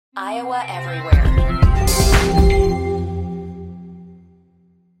Iowa Everywhere.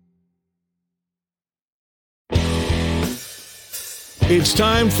 It's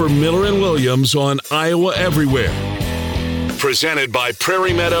time for Miller and Williams on Iowa Everywhere. Presented by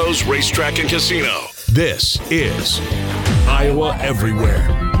Prairie Meadows Racetrack and Casino. This is Iowa Everywhere.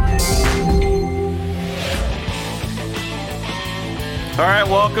 All right,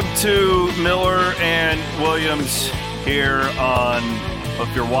 welcome to Miller and Williams here on,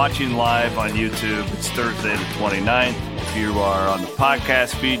 if you're watching live on YouTube, it's Thursday the 29th. If you are on the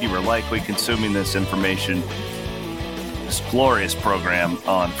podcast feed, you are likely consuming this information, this glorious program,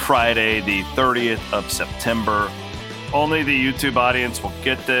 on Friday the 30th of September. Only the YouTube audience will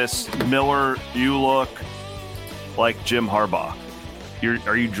get this. Miller, you look like Jim Harbaugh.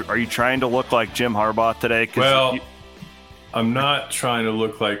 Are you trying to look like Jim Harbaugh today? Well, I'm not trying to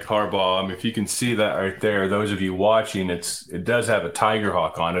look like Harbaugh. I mean, if you can see that right there, those of you watching, it does have a tiger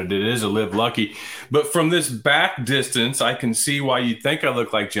hawk on it. It is a Live Lucky. But from this back distance, I can see why you think I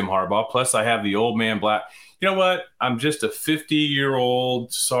look like Jim Harbaugh. Plus, I have the old man black. You know what? I'm just a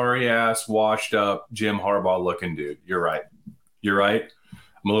 50-year-old, sorry-ass, washed-up Jim Harbaugh-looking dude. You're right.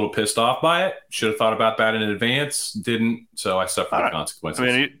 I'm a little pissed off by it. Should have thought about that in advance. Didn't. So I suffer the consequences. I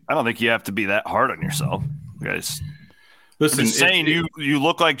mean, I don't think you have to be that hard on yourself, guys. Listen, I'm just saying, you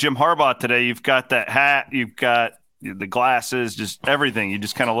look like Jim Harbaugh today. You've got that hat. You've got the glasses, just everything. You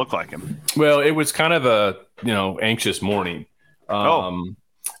just kind of look like him. Well, it was kind of a anxious morning.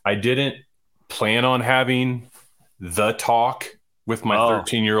 I didn't plan on having the talk with my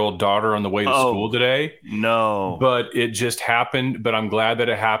 13-year-old daughter on the way to school today. No. But it just happened. But I'm glad that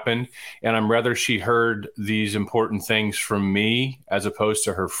it happened. And I'm rather she heard these important things from me as opposed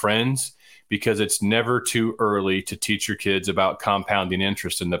to her friends, because it's never too early to teach your kids about compounding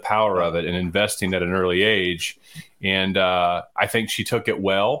interest and the power of it and investing at an early age. And I think she took it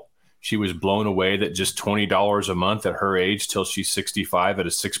well. She was blown away that just $20 a month at her age till she's 65 at a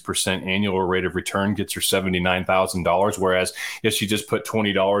 6% annual rate of return gets her $79,000. Whereas if she just put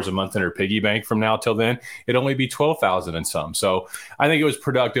 $20 a month in her piggy bank from now till then, it'd only be $12,000 and some. So I think it was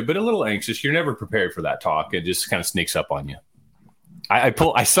productive, but a little anxious. You're never prepared for that talk. It just kind of sneaks up on you.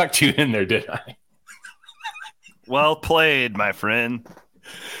 I sucked you in there, didn't I? Well played, my friend.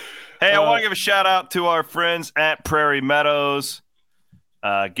 Hey, I want to give a shout out to our friends at Prairie Meadows.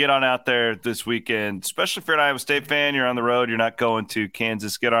 Get on out there this weekend, especially if you're an Iowa State fan. You're on the road. You're not going to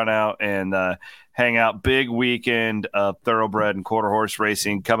Kansas. Get on out and hang out. Big weekend of thoroughbred and quarter horse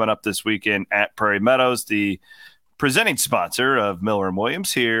racing coming up this weekend at Prairie Meadows, the presenting sponsor of Miller and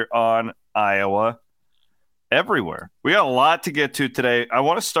Williams here on Iowa Everywhere. We got a lot to get to today. I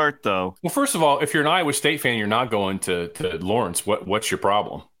want to start, though. Well, first of all, if you're an Iowa State fan, you're not going to Lawrence. What's your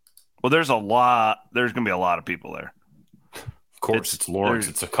problem? Well, there's going to be a lot of people there. Of course, it's Lawrence.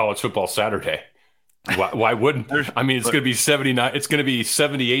 It's a college football Saturday. Why wouldn't? I mean, it's going to be 79. It's going to be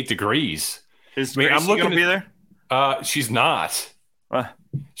 78 degrees. Is Gracie going to be there? She's not.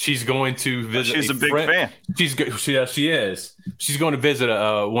 She's going to visit. She's a big fan. She is. She's going to visit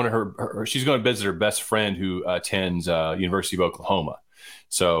one of her. She's going to visit her best friend who attends University of Oklahoma.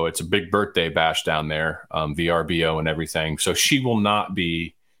 So it's a big birthday bash down there, VRBO and everything. So she will not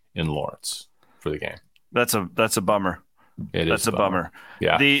be in Lawrence for the game. That's a bummer. That's a bummer.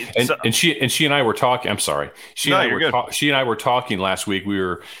 Yeah. And she and I were talking. I'm sorry. She and I were talking last week. We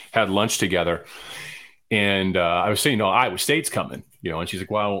had lunch together, and I was saying, Iowa State's coming. And she's like,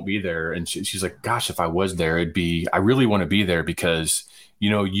 well, I won't be there. And she's like, gosh, if I was there, I really want to be there because,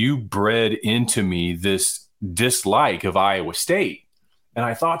 you bred into me this dislike of Iowa State. And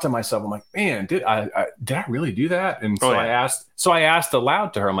I thought to myself, I'm like, man, did I really do that? And I asked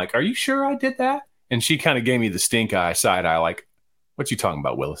aloud to her, I'm like, are you sure I did that? And she kind of gave me the stink eye, side eye, like, what you talking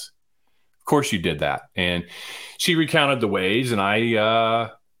about, Willis? Of course you did that. And she recounted the ways, and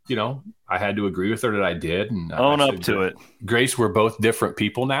I had to agree with her that I did. And own up to it. Grace, we're both different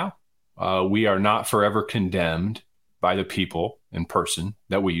people now. We are not forever condemned by the people in person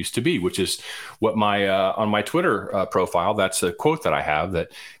that we used to be, which is what on my Twitter profile, that's a quote that I have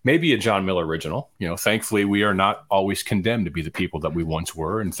that may be a John Miller original. Thankfully, we are not always condemned to be the people that we once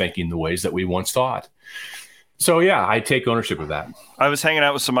were and thinking the ways that we once thought. So, yeah, I take ownership of that. I was hanging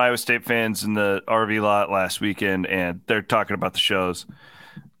out with some Iowa State fans in the RV lot last weekend, and they're talking about the shows,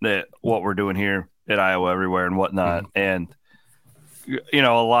 what we're doing here at Iowa Everywhere and whatnot. Mm-hmm. And, a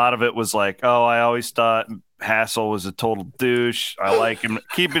lot of it was like, I always thought Hassel was a total douche. I like him.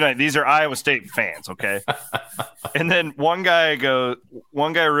 Keep in mind, these are Iowa State fans, okay? And then one guy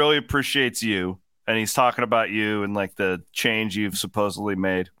really appreciates you, and he's talking about you and like the change you've supposedly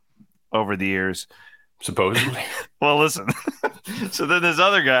made over the years. supposedly. Well, listen. So then this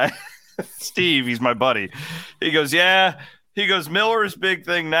other guy, Steve, he's my buddy. He goes, yeah. He goes, Miller's big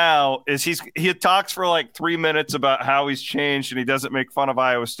thing now is he talks for like 3 minutes about how he's changed and he doesn't make fun of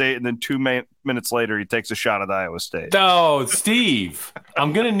Iowa State. And then 2 minutes later, he takes a shot at Iowa State. No, Steve,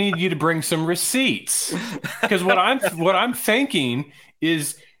 I'm going to need you to bring some receipts, because what I'm thinking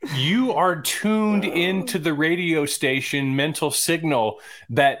is you are tuned into the radio station mental signal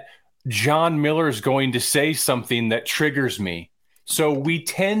that John Miller is going to say something that triggers me. So we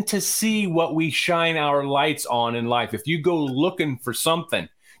tend to see what we shine our lights on in life. If you go looking for something,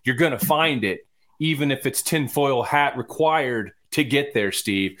 you're going to find it, even if it's tinfoil hat required to get there,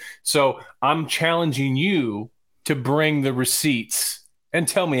 Steve. So I'm challenging you to bring the receipts and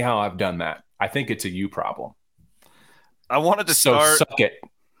tell me how I've done that. I think it's a you problem. I wanted to start. So suck it.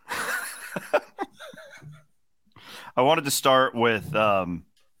 I wanted to start with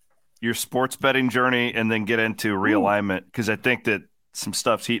your sports betting journey and then get into realignment, because I think that some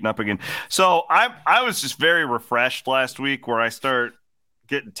stuff's heating up again. So I was just very refreshed last week, where I start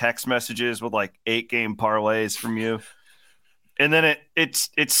getting text messages with like 8-game parlays from you, and then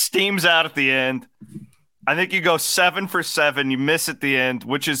it steams out at the end. I think you go 7 for 7, you miss at the end,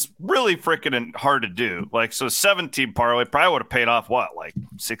 which is really freaking hard to do. Like, so 17 parlay probably would have paid off what, like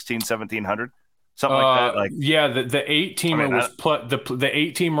 1,700 something like that. Like, yeah, the 8-teamer the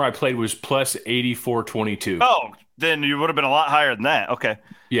 8-teamer I played was plus 84.22. Oh, then you would have been a lot higher than that. Okay.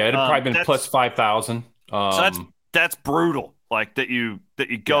 Yeah, it'd probably been plus 5,000. So that's brutal. Like that you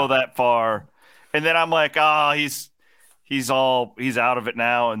go that far, and then I'm like, he's out of it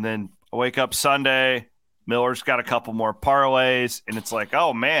now. And then I wake up Sunday, Miller's got a couple more parlays, and it's like,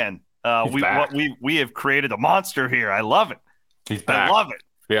 oh man, we have created a monster here. I love it. He's back. I love it.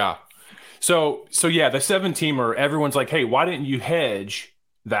 Yeah. So yeah, the 7-teamer, everyone's like, hey, why didn't you hedge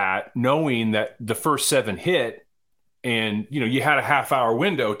that, knowing that the first 7 hit, and you had a half-hour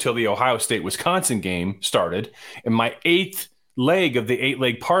window till the Ohio State-Wisconsin game started, and my 8th leg of the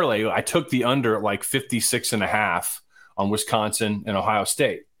 8-leg parlay, I took the under at like 56.5 on Wisconsin and Ohio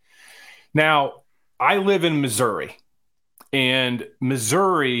State. Now, I live in Missouri, and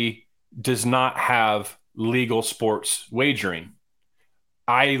Missouri does not have legal sports wagering.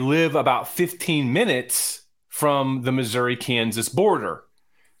 I live about 15 minutes from the Missouri-Kansas border.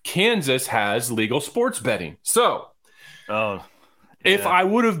 Kansas has legal sports betting. So if I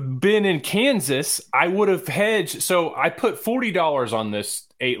would have been in Kansas, I would have hedged. So I put $40 on this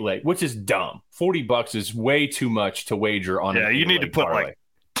 8-leg, which is dumb. $40 is way too much to wager on. Yeah, you need to put parlay. Like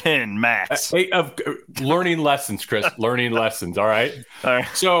 10 max. Learning lessons, Chris. Learning lessons. All right. All right.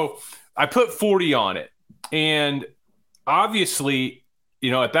 So I put 40 on it. And obviously,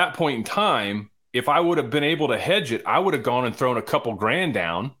 at that point in time, if I would have been able to hedge it, I would have gone and thrown a couple grand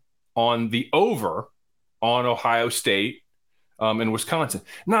down on the over on Ohio State and Wisconsin.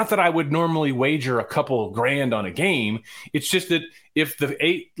 Not that I would normally wager a couple grand on a game. It's just that if the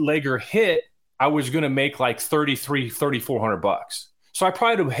 8-legger hit, I was going to make like $3,400. So I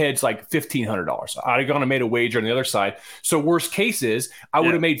probably would have hedged like $1,500. I'd have gone and made a wager on the other side. So worst case is I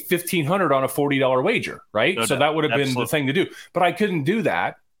would have made $1,500 on a $40 wager, right? No so doubt. that would have been Absolutely. the thing to do. But I couldn't do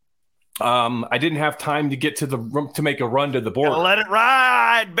that. I didn't have time to get to make a run to the border. Let it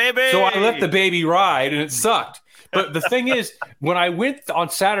ride, baby. So I let the baby ride, and it sucked. But the thing is, when I went on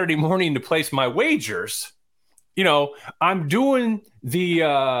Saturday morning to place my wagers, I'm doing the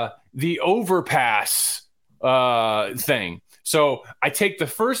overpass thing. So I take the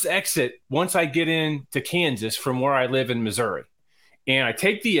first exit once I get into Kansas from where I live in Missouri, and I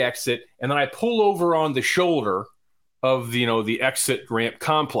take the exit, and then I pull over on the shoulder of the exit ramp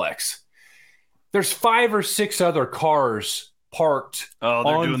complex. There's 5 or 6 other cars parked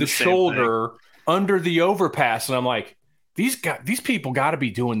on the shoulder under the overpass, and I'm like, these people got to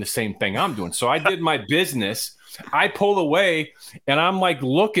be doing the same thing I'm doing. So I did my business. I pull away, and I'm like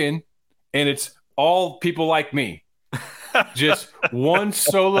looking, and it's all people like me. Just one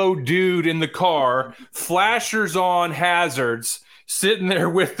solo dude in the car, flashers on, hazards, sitting there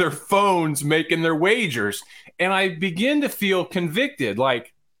with their phones making their wagers. And I begin to feel convicted.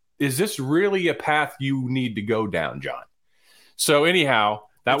 Like, is this really a path you need to go down, John? So anyhow,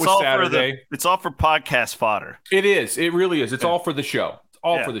 that was Saturday. It's all for podcast fodder. It is. It really is. It's all for the show. It's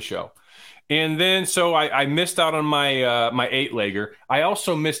all for the show. And then so I missed out on my 8-legger. I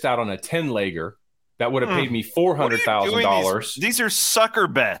also missed out on a 10-legger. That would have paid me $400,000. These are sucker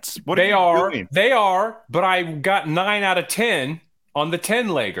bets. What they are you doing? They are, but I got 9 out of 10 on the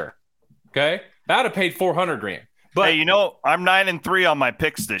 10-legger. Okay, that would have paid $400,000. But hey, I'm 9-3 on my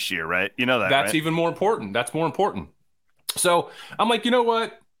picks this year, right? You know that. That's right? even more important. That's more important. So I'm like, you know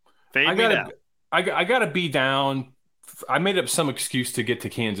what? Fade me down. I got to be down. I made up some excuse to get to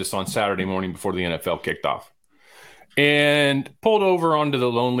Kansas on Saturday morning before the NFL kicked off, and pulled over onto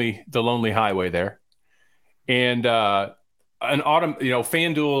the lonely highway there, and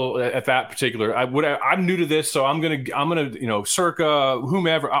FanDuel at that particular. I'm new to this, so I'm gonna circa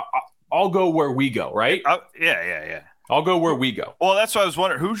whomever. I'll go where we go, right? Yeah. I'll go where we go. Well, that's why I was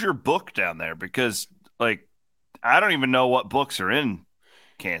wondering, who's your book down there? Because I don't even know what books are in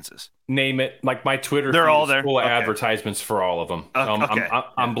Kansas. Name it. Like my Twitter, they're all there. Full of advertisements for all of them. Okay.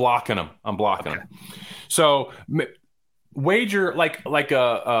 I'm blocking them. them. So wager like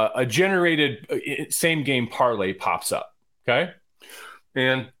a generated same game parlay pops up. Okay,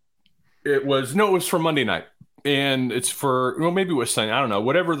 and it was for Monday night, and it's for maybe it was Sunday. I don't know.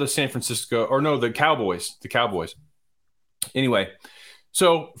 Whatever the the Cowboys. The Cowboys. Anyway,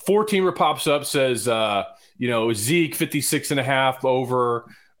 so 4-teamer pops up, says Zeke 56.5 over.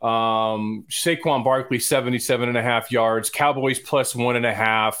 Saquon Barkley 77.5 yards, Cowboys plus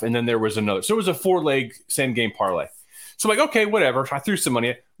 1.5, and then there was another. So it was a 4-leg same game parlay. So I'm like, okay, whatever. I threw some money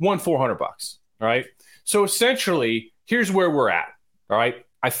at, won $400. All right. So essentially, here's where we're at. All right.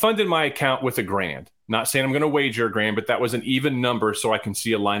 I funded my account with $1,000. Not saying I'm going to wager $1,000, but that was an even number, so I can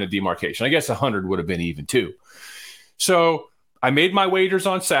see a line of demarcation. I guess 100 would have been even too. So I made my wagers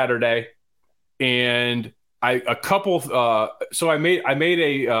on Saturday, and I got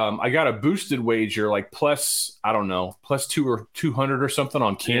a boosted wager like plus 2 or 200 or something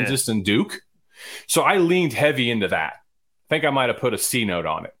on Kansas and Duke. So I leaned heavy into that. I think I might have put a C note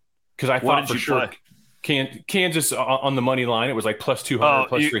on it because I thought for sure Kansas on the money line, it was like plus 200,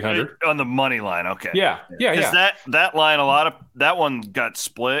 plus 300 on the money line. Okay. Yeah. That line, that one got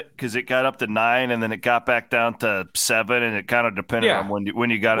split because it got up to 9 and then it got back down to 7, and it kind of depended on when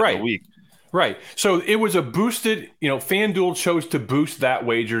you got it the week. Right. So it was a boosted, FanDuel chose to boost that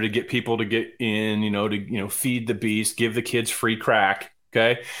wager to get people to get in, to feed the beast, give the kids free crack.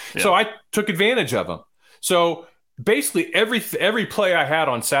 Okay. Yeah. So I took advantage of them. So basically every play I had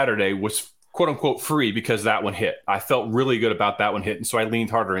on Saturday was quote unquote free because that one hit. I felt really good about that one hitting. So I leaned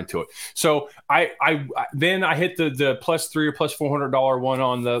harder into it. So I hit the plus $300 or plus $400 one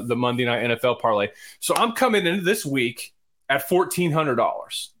on the Monday night NFL parlay. So I'm coming into this week at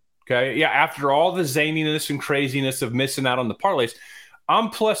 $1,400. Okay. Yeah. After all the zaniness and craziness of missing out on the parlays, I'm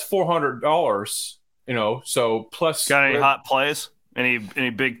plus $400, so plus. Got any hot plays? Any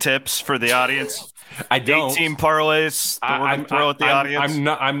big tips for the audience? I don't. 8-team parlays that we're going to throw at the audience?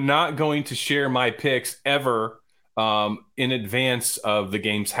 I'm not going to share my picks ever in advance of the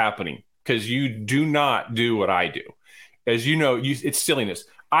games happening because you do not do what I do. As you know, it's silliness.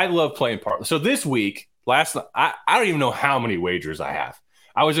 I love playing parlays. So this week, last night, I don't even know how many wagers I have.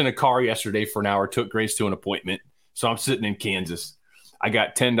 I was in a car yesterday for an hour, took Grace to an appointment. So I'm sitting in Kansas. I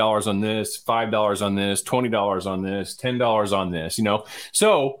got $10 on this, $5 on this, $20 on this, $10 on this,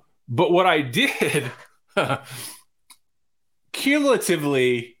 So, but what I did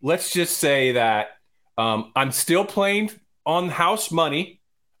cumulatively, let's just say that I'm still playing on house money.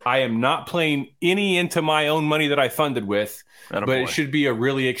 I am not playing any into my own money that I funded with. It should be a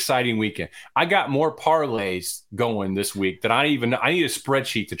really exciting weekend. I got more parlays going this week that I need a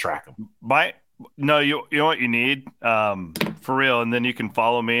spreadsheet to track them. You know what you need for real, and then you can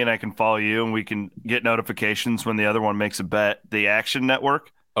follow me and I can follow you, and we can get notifications when the other one makes a bet. The Action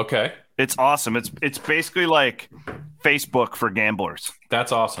Network. Okay, it's awesome. It's basically like Facebook for gamblers.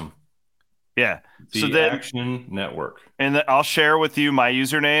 That's awesome. Yeah. Action Network, and then I'll share with you my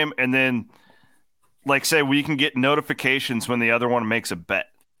username, and then say we can get notifications when the other one makes a bet,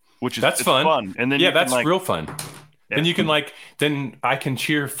 which is that's fun. And then that's real fun. Yeah. And you can then I can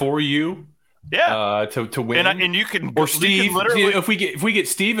cheer for you. Yeah, to win, and you can or Steve. If we get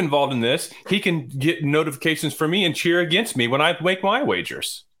Steve involved in this, he can get notifications for me and cheer against me when I make my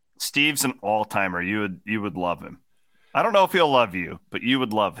wagers. Steve's an all-timer. You would love him. I don't know if he'll love you, but you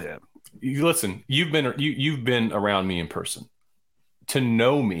would love him. Listen, you've been around me in person. To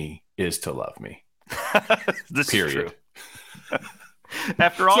know me is to love me. This period. Is true.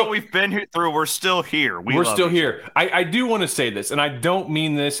 After all we've been through, we're still here. We're still here. I do want to say this, and I don't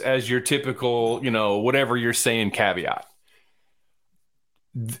mean this as your typical, whatever you're saying caveat.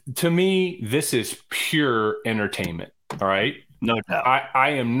 To me, this is pure entertainment. All right? No doubt.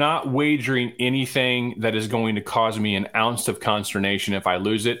 I am not wagering anything that is going to cause me an ounce of consternation if I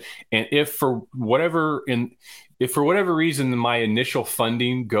lose it. And if for whatever reason my initial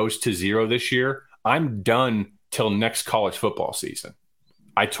funding goes to zero this year, I'm done till next college football season.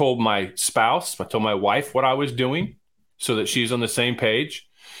 I told my spouse, I told my wife what I was doing so that she's on the same page.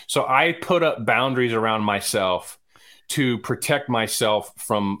 So I put up boundaries around myself to protect myself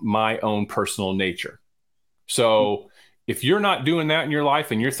from my own personal nature. So if you're not doing that in your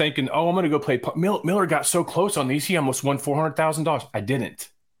life and you're thinking, oh, I'm going to go play. Miller got so close on these. He almost won $400,000. I didn't.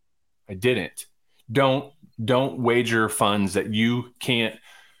 Don't wager funds that you can't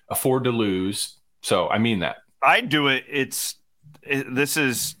afford to lose. So I mean that. I do it.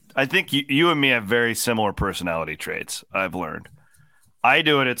 I think you and me have very similar personality traits. I've learned. I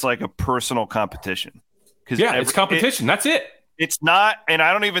do it. It's like a personal competition. It's competition. That's it. It's not, and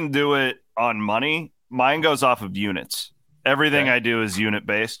I don't even do it on money. Mine goes off of units. Everything I do is unit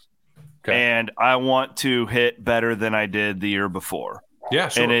based, and I want to hit better than I did the year before. Yeah,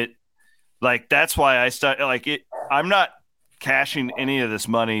 sure. And that's why I start I'm not cashing any of this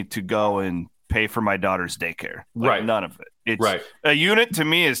money to go and pay for my daughter's daycare. Right. None of it. It's a unit to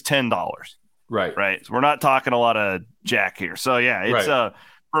me is $10. Right. So we're not talking a lot of jack here. So yeah, it's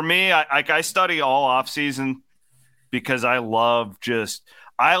for me, I study all off season because I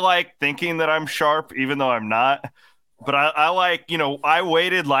like thinking that I'm sharp, even though I'm not. But I like, I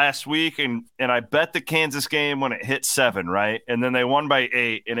waited last week and I bet the Kansas game when it hit 7, right? And then they won by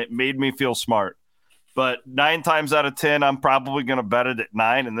 8, and it made me feel smart. But 9 times out of 10, I'm probably going to bet it at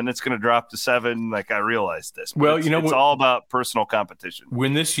 9, and then it's going to drop to 7. Like, I realized this. But it's all about personal competition.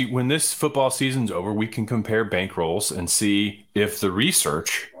 When this football season's over, we can compare bankrolls and see if the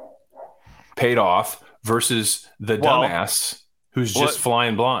research paid off versus the dumbass who's just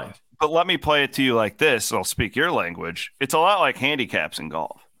flying blind. But let me play it to you like this. I'll speak your language. It's a lot like handicaps in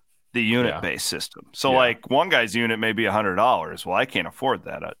golf, the unit-based system. So, like, one guy's unit may be $100. Well, I can't afford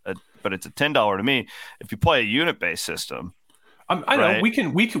that, but it's a $10 to me. If you play a unit-based system, I know we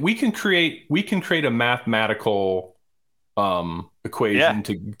can create a mathematical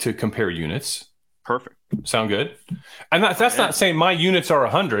equation to compare units. Perfect. Sound good? And that's not saying my units are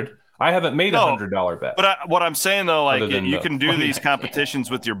 100. I haven't made $100 bet. But what I'm saying, though, like you can do these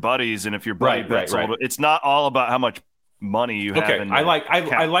competitions with your buddies, and if your buddy bets a little, it's not all about how much money you have. Okay, I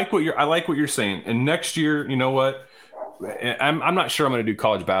like what you're saying. And next year, you know what? I'm not sure I'm going to do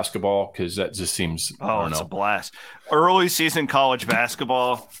college basketball because that just seems it's a blast. Early season college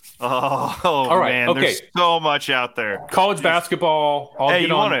basketball. All right, man, there's so much out there. College basketball.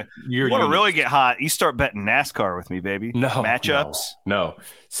 You want to really get hot? You start betting NASCAR with me, baby. No matchups. No.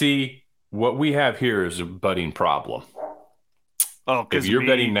 See, what we have here is a budding problem. Oh, because you're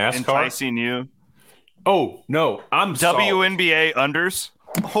betting NASCAR, enticing you. Oh no, I'm WNBA unders.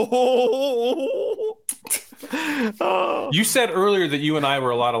 You said earlier that you and I were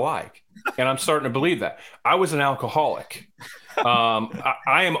a lot alike, and I'm starting to believe that. I was an alcoholic.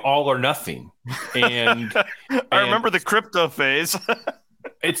 I am all or nothing, and I remember the crypto phase.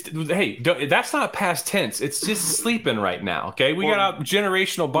 That's not past tense. It's just sleeping right now. Okay, we got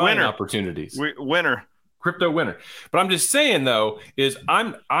generational buying opportunities. Crypto winner. But I'm just saying though, is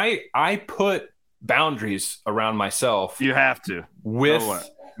I put boundaries around myself. You have to with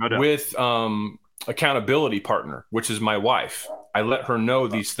accountability partner, which is my wife. I let her know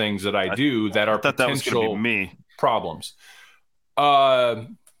these things that I do that are potential problems.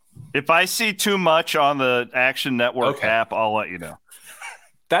 If I see too much on the Action Network app, I'll let you know.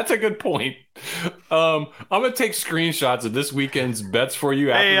 That's a good point. I'm going to take screenshots of this weekend's bets for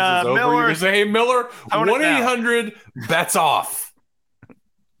you after this is over. Miller, you're going to say, hey, Miller, 1-800-bets off.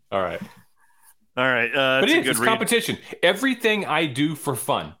 All right. But it's competition. Everything I do for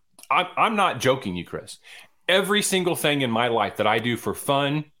fun. I'm not joking you, Chris. Every single thing in my life that I do for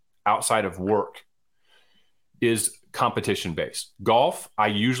fun outside of work is competition-based. Golf, I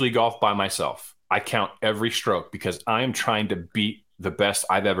usually golf by myself. I count every stroke because I am trying to beat the best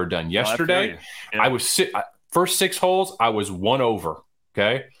I've ever done. Yesterday, I was first 6 holes, I was 1 over,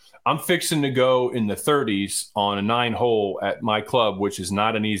 okay? I'm fixing to go in the 30s on a 9 hole at my club, which is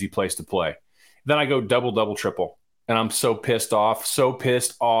not an easy place to play. Then I go double, triple. And I'm so pissed off.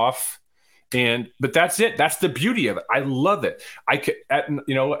 But that's it. That's the beauty of it. I love it. At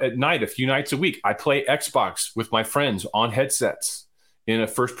night, a few nights a week, I play Xbox with my friends on headsets in a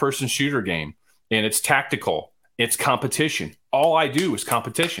first-person shooter game. And it's tactical. It's competition. All I do is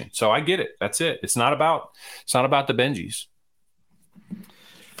competition. So I get it. That's it. It's not about the Benjis.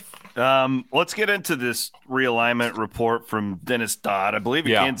 Let's get into this realignment report from Dennis Dodd. I believe a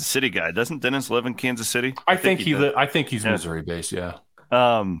Kansas City guy. Doesn't Dennis live in Kansas City? I think he's Missouri based. Yeah.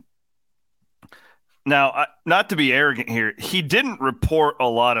 Now, not to be arrogant here, he didn't report a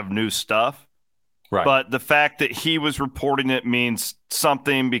lot of new stuff. Right. But the fact that he was reporting it means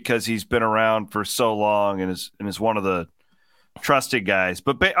something because he's been around for so long and is one of the trusted guys.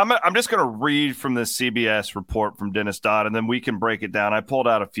 But I'm just going to read from this CBS report from Dennis Dodd, and then we can break it down. I pulled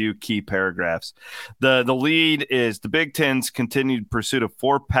out a few key paragraphs. The lead is the Big Ten's continued pursuit of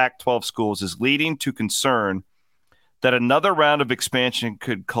 4 Pac-12 schools is leading to concern that another round of expansion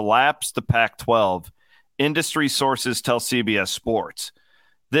could collapse the Pac-12. Industry sources tell CBS Sports.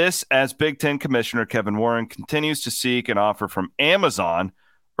 This, as Big Ten Commissioner Kevin Warren continues to seek an offer from Amazon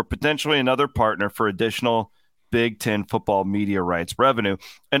or potentially another partner for additional Big Ten football media rights revenue.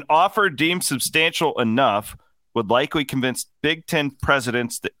 An offer deemed substantial enough would likely convince Big Ten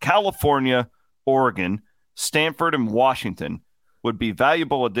presidents that California, Oregon, Stanford, and Washington would be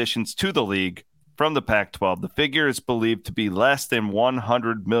valuable additions to the league from the Pac-12. The figure is believed to be less than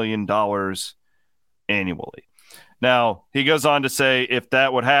 $100 million annually. Now, he goes on to say if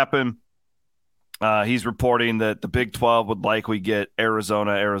that would happen, he's reporting that the Big 12 would likely get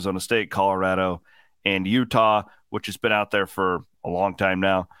Arizona, Arizona State, Colorado, and Utah, which has been out there for a long time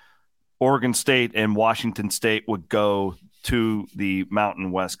now. Oregon State and Washington State would go to the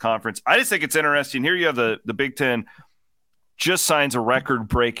Mountain West Conference. I just think it's interesting. Here you have the Big Ten just signs a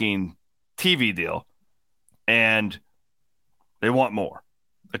record-breaking TV deal, and they want more,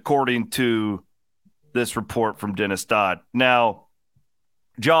 according to this report from Dennis Dodd. Now,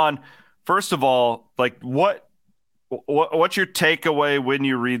 John, first of all, like what's your takeaway when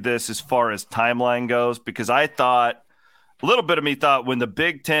you read this as far as timeline goes? Because I thought, a little bit of me thought when the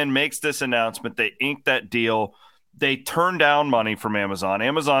Big Ten makes this announcement, they ink that deal, they turn down money from Amazon.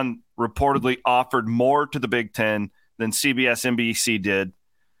 Amazon reportedly offered more to the Big Ten than CBS, NBC did.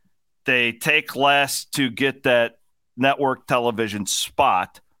 They take less to get that network television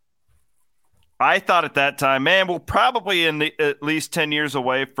spot. I thought at that time, man, we're probably at least 10 years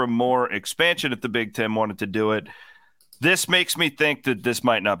away from more expansion if the Big Ten wanted to do it. This makes me think that this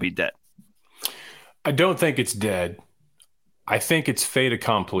might not be dead. I don't think it's dead. I think it's fait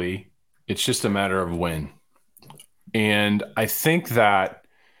accompli. It's just a matter of when. And I think that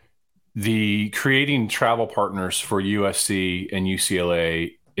the creating travel partners for USC and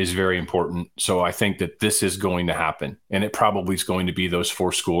UCLA is very important. So I think that this is going to happen, and it probably is going to be those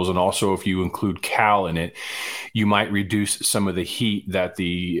 4 schools. And also, if you include Cal in it, you might reduce some of the heat that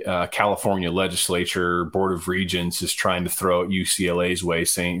the California legislature Board of Regents is trying to throw at UCLA's way,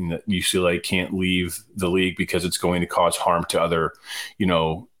 saying that UCLA can't leave the league because it's going to cause harm to other,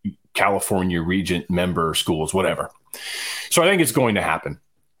 California Regent member schools, whatever. So I think it's going to happen.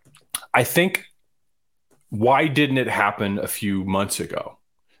 I think, why didn't it happen a few months ago?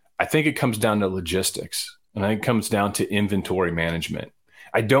 I think it comes down to logistics, and I think it comes down to inventory management.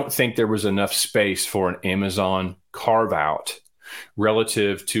 I don't think there was enough space for an Amazon carve out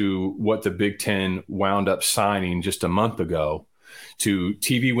relative to what the Big Ten wound up signing just a month ago to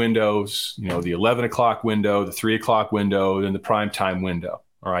TV windows, the 11 o'clock window, the 3 o'clock window, and the primetime window.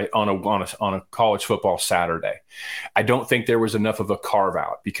 All right, on a college football Saturday. I don't think there was enough of a carve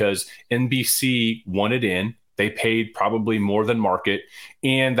out because NBC wanted in. They paid probably more than market,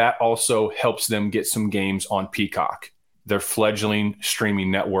 and that also helps them get some games on Peacock, their fledgling streaming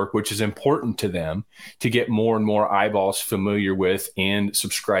network, which is important to them to get more and more eyeballs familiar with and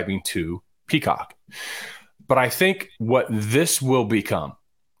subscribing to Peacock. But I think what this will become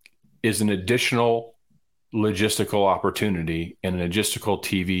is an additional logistical opportunity and an logistical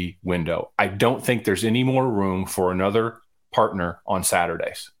TV window. I don't think there's any more room for another partner on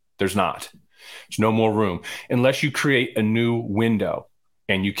Saturdays. There's not. There's no more room unless you create a new window,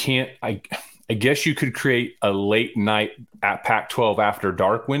 and you can't. I guess you could create a late night at Pac-12 after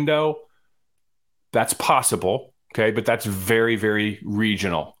dark window. That's possible, okay, but that's very, very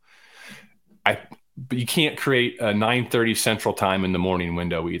regional. But you can't create a 9:30 Central Time in the morning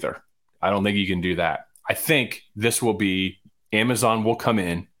window either. I don't think you can do that. I think this will be Amazon will come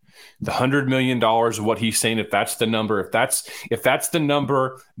in. The $100 million, what he's saying, if that's the number, if that's the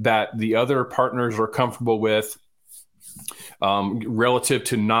number that the other partners are comfortable with, relative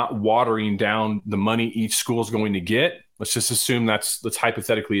to not watering down the money each school is going to get, let's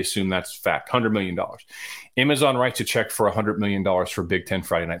hypothetically assume that's fact. $100 million. Amazon writes a check for $100 million for Big Ten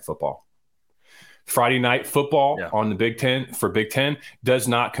Friday Night Football. Friday Night Football on the Big Ten does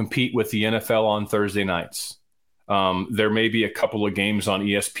not compete with the NFL on Thursday nights. There may be a couple of games on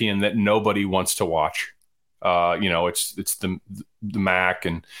ESPN that nobody wants to watch. It's the MAC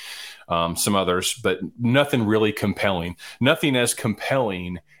and some others, but nothing really compelling. Nothing as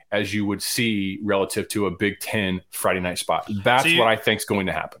compelling as you would see relative to a Big Ten Friday night spot. That's what I think is going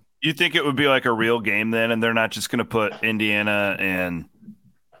to happen. You think it would be like a real game then, and they're not just going to put Indiana and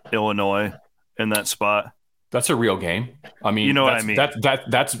Illinois in that spot? That's a real game. I mean, what I mean.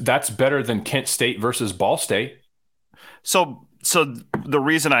 That's better than Kent State versus Ball State. So the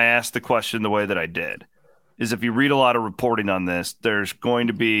reason I asked the question the way that I did is if you read a lot of reporting on this, there's going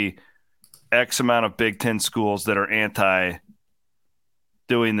to be X amount of Big Ten schools that are anti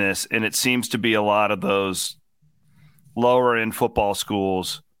doing this, and it seems to be a lot of those lower end football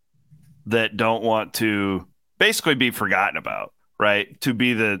schools that don't want to basically be forgotten about, right? To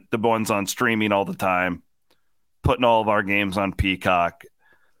be the ones on streaming all the time, putting all of our games on Peacock,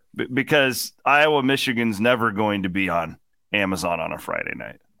 because Iowa, Michigan's never going to be on Amazon on a Friday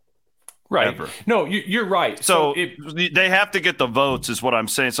night. Right. Ever. No, you're right. So they have to get the votes is what I'm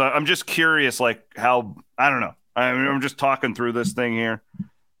saying. So I'm just curious, like how, I don't know. I'm just talking through this thing here.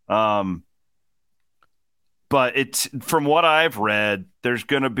 But it's, from what I've read, there's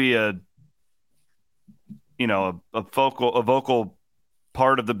going to be a vocal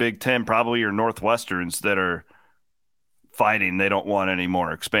part of the Big Ten, probably your Northwesterns, that are fighting. They don't want any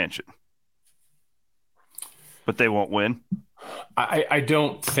more expansion, but they won't win. I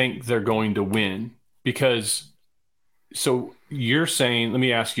don't think they're going to win because, so you're saying, let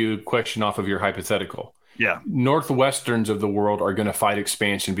me ask you a question off of your hypothetical. Yeah. Northwesterns of the world are going to fight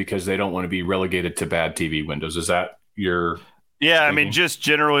expansion because they don't want to be relegated to bad TV windows. Is that your Yeah, thinking? I mean, just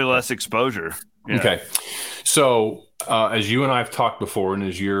generally less exposure. Yeah. Okay. So as you and I have talked before, and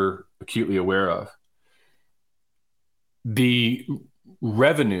as you're acutely aware of, the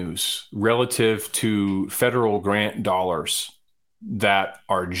revenues relative to federal grant dollars that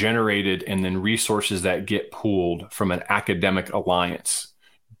are generated and then resources that get pooled from an academic alliance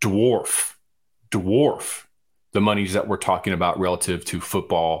dwarf the monies that we're talking about relative to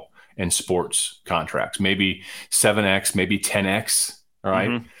football and sports contracts, maybe 7x, maybe 10x. All right.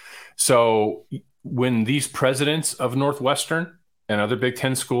 Mm-hmm. So when these presidents of Northwestern and other Big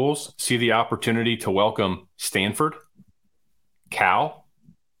Ten schools see the opportunity to welcome Stanford, Cal,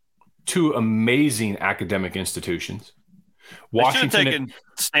 two amazing academic institutions. Washington should have taken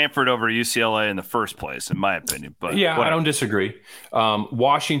Stanford over UCLA in the first place, in my opinion. But yeah, whatever. I don't disagree.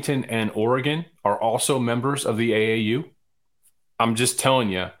 Washington and Oregon are also members of the AAU. I'm just telling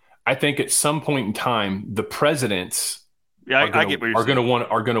you, I think at some point in time, the presidents are going to want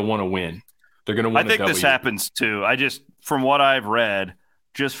to win. They're going to win. I think this happens too. From what I've read,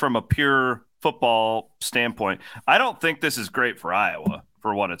 just from a pure football standpoint, I don't think this is great for Iowa,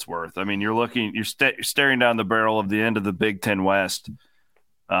 for what it's worth. I mean, you're staring down the barrel of the end of the Big Ten West.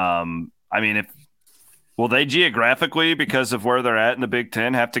 I mean, will they geographically, because of where they're at in the Big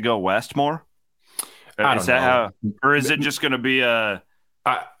Ten, have to go west more? I don't know. Or is it just going to be a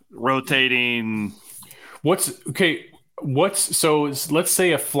rotating? So let's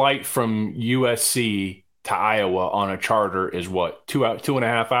say a flight from USC to Iowa on a charter is what,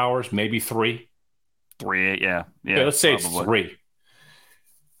 2.5 hours, maybe 3? 3, yeah. Let's say it's 3.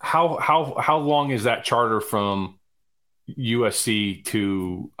 How long is that charter from USC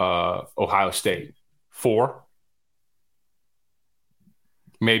to Ohio State? 4?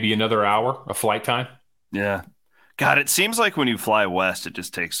 Maybe another hour of flight time? Yeah. God, it seems like when you fly west, it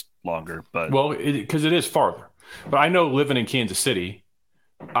just takes longer. But because it is farther. But I know, living in Kansas City,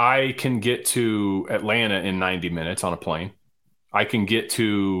 I can get to Atlanta in 90 minutes on a plane. I can get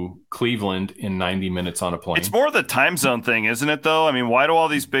to Cleveland in 90 minutes on a plane. It's more the time zone thing, isn't it, though? I mean, why do all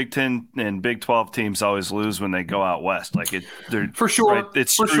these Big Ten and Big 12 teams always lose when they go out west? Like, for sure. Right? It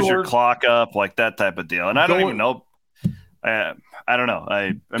screws your clock up, like that type of deal. And I don't even know. I don't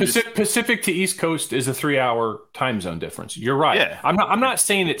know. Pacific to East Coast is a 3-hour time zone difference. You're right. Yeah. I'm not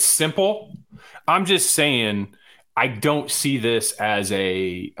saying it's simple. I'm just saying I don't see this as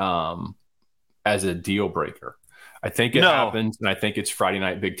a deal breaker. I think it happens, and I think it's Friday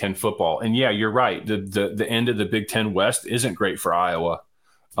night Big Ten football. And yeah, you're right. The end of the Big Ten West isn't great for Iowa.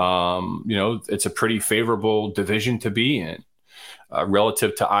 It's a pretty favorable division to be in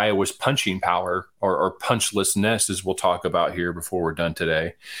relative to Iowa's punching power or punchlessness, as we'll talk about here before we're done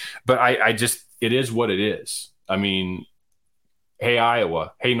today. But it is what it is. I mean, hey,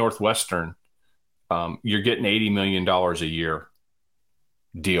 Iowa, hey, Northwestern, you're getting $80 million a year.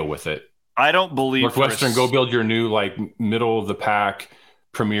 Deal with it. I don't believe Northwestern, go build your new, like, middle of the pack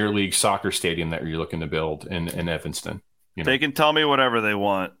Premier League soccer stadium that you're looking to build in Evanston. They can tell me whatever they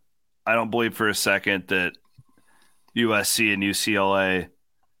want. I don't believe for a second that USC and UCLA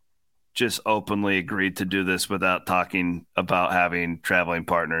just openly agreed to do this without talking about having traveling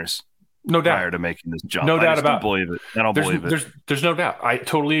partners. No doubt. Prior to making this jump. No doubt about it. Don't believe it. I don't believe it. There's no doubt. I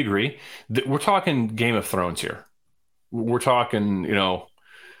totally agree. We're talking Game of Thrones here. We're talking,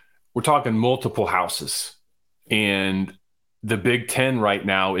 we're talking multiple houses. And the Big Ten right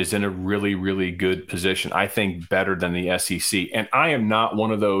now is in a really, really good position. I think better than the SEC. And I am not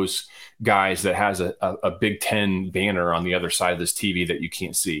one of those guys that has a Big Ten banner on the other side of this TV that you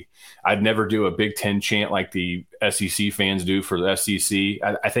can't see. I'd never do a Big Ten chant like the SEC fans do for the SEC.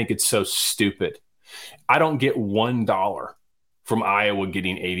 I think it's so stupid. I don't get $1 from Iowa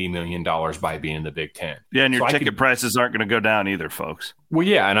getting $80 million by being in the Big Ten. Yeah, and your ticket prices aren't going to go down either, folks. Well,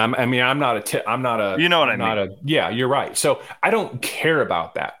 yeah, and I'm not a. You know what I mean? Yeah, you're right. So I don't care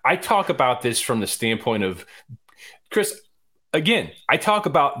about that. I talk about this from the standpoint of, Chris. Again, I talk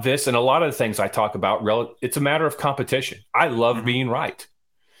about this, and a lot of the things I talk about. It's a matter of competition. I love being right,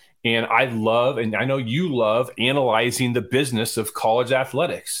 and I know you love analyzing the business of college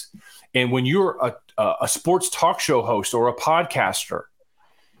athletics. And when you're a sports talk show host or a podcaster,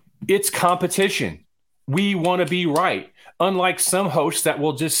 it's competition. We want to be right. Unlike some hosts that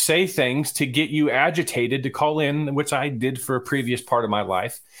will just say things to get you agitated to call in, which I did for a previous part of my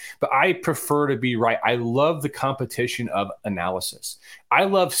life. But I prefer to be right. I love the competition of analysis. I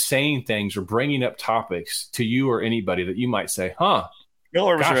love saying things or bringing up topics to you or anybody that you might say, huh?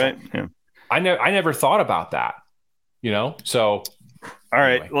 Miller was right. Yeah. I never thought about that, So all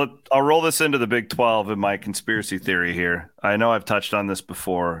right, well, I'll roll this into the Big 12 in my conspiracy theory here. I know I've touched on this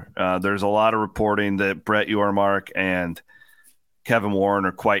before. There's a lot of reporting that Brett Yormark and Kevin Warren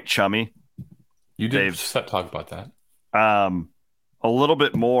are quite chummy. You did talk about that. A little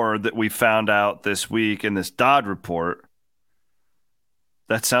bit more that we found out this week in this Dodd report.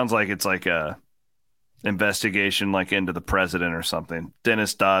 That sounds like it's like a investigation like into the president or something.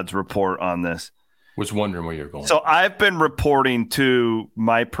 Dennis Dodd's report on this. Was wondering where you're going. So I've been reporting to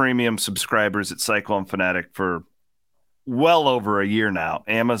my premium subscribers at Cyclone Fanatic for well over a year now,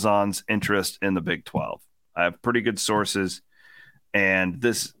 Amazon's interest in the Big 12. I have pretty good sources, and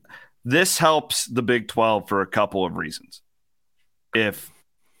this helps the Big 12 for a couple of reasons. If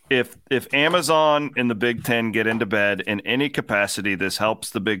Amazon and the Big 10 get into bed in any capacity, this helps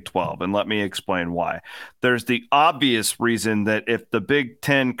the Big 12, and let me explain why. There's the obvious reason that if the Big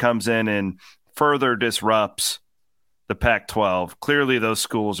 10 comes in and further disrupts the Pac-12, clearly those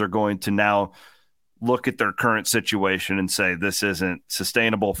schools are going to now look at their current situation and say, this isn't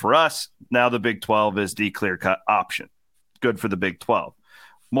sustainable for us. Now the Big 12 is the clear-cut option. Good for the Big 12.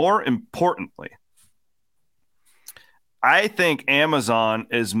 More importantly, I think Amazon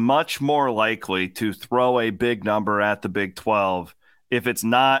is much more likely to throw a big number at the Big 12 if it's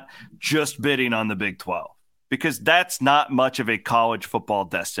not just bidding on the Big 12, because that's not much of a college football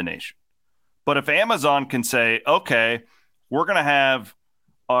destination. But if Amazon can say, okay, we're going to have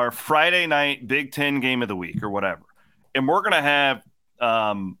our Friday night Big 10 game of the week or whatever, and we're going to have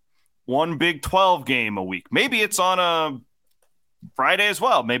one Big 12 game a week. Maybe it's on a Friday as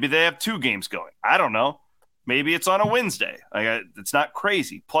well. Maybe they have 2 games going. I don't know. Maybe it's on a Wednesday. It's not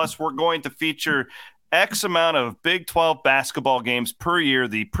crazy. Plus, we're going to feature X amount of Big 12 basketball games per year,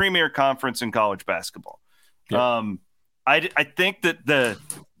 the premier conference in college basketball. Yep.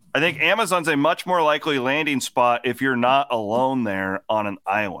 I think Amazon's a much more likely landing spot if you're not alone there on an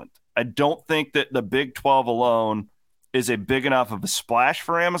island. I don't think that the Big 12 alone is a big enough of a splash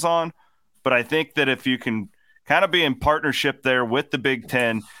for Amazon, but I think that if you can kind of be in partnership there with the Big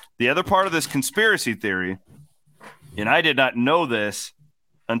 10, the other part of this conspiracy theory, and I did not know this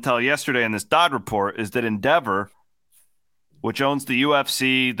until yesterday in this Dodd report, is that Endeavor, which owns the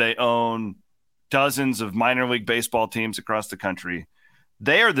UFC, they own dozens of minor league baseball teams across the country.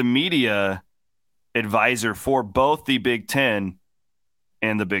 They are the media advisor for both the Big 10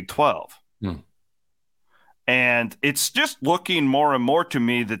 and the Big 12. And it's just looking more and more to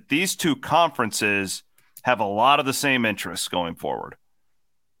me that these two conferences have a lot of the same interests going forward.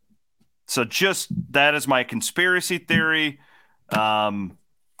 So just that is my conspiracy theory.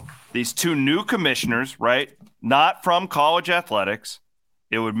 These two new commissioners, right? Not from college athletics.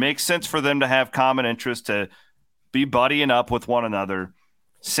 It would make sense for them to have common interests, to be buddying up with one another.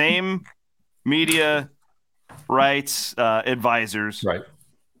 Same media rights advisors, right?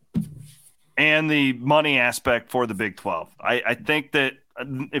 And the money aspect for the Big 12. I think that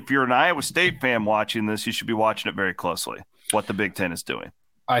if you're an Iowa State fan watching this, you should be watching it very closely, what the Big 10 is doing.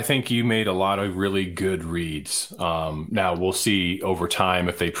 I think you made a lot of really good reads. Now we'll see over time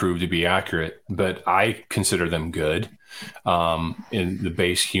if they prove to be accurate, but I consider them good in the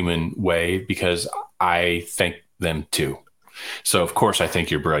base human way because I think them too. So, of course, I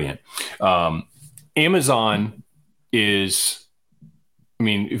think you're brilliant. Amazon is,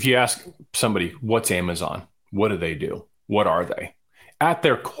 if you ask somebody, what's Amazon? What do they do? What are they? At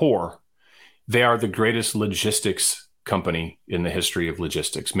their core, they are the greatest logistics company in the history of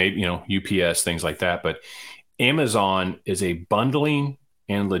logistics. Maybe, UPS, things like that. But Amazon is a bundling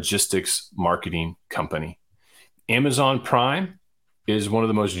and logistics marketing company. Amazon Prime is one of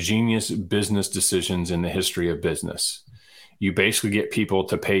the most genius business decisions in the history of business. You basically get people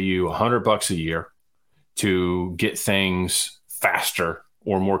to pay you $100 a year to get things faster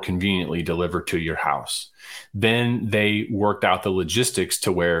or more conveniently delivered to your house. Then they worked out the logistics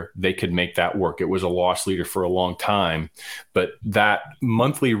to where they could make that work. It was a loss leader for a long time, but that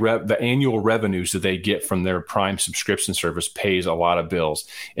the annual revenues that they get from their Prime subscription service pays a lot of bills.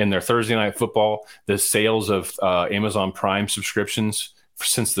 In their Thursday Night Football, the sales of Amazon Prime subscriptions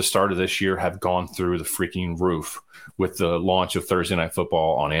since the start of this year have gone through the freaking roof with the launch of Thursday Night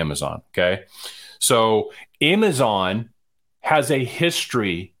Football on Amazon. Okay. So Amazon has a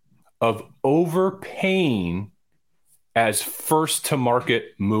history of overpaying as first to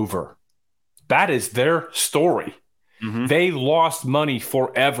market mover. That is their story. Mm-hmm. They lost money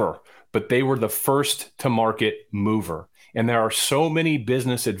forever, but they were the first to market mover. And there are so many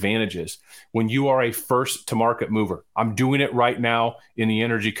business advantages when you are a first to market mover. I'm doing it right now in the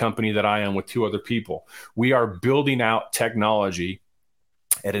energy company that I am with 2 other people. We are building out technology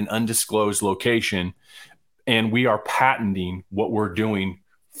at an undisclosed location, and we are patenting what we're doing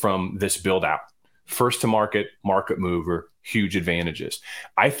from this build out. First to market, market mover, huge advantages.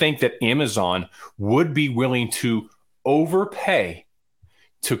 I think that Amazon would be willing to overpay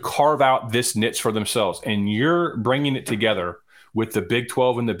to carve out this niche for themselves. And you're bringing it together with the Big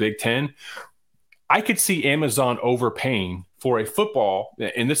 12 and the Big 10. I could see Amazon overpaying for a football,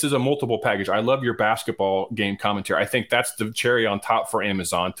 and this is a multiple package. I love your basketball game commentary. I think that's the cherry on top for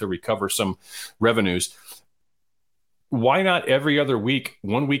Amazon to recover some revenues. Why not every other week?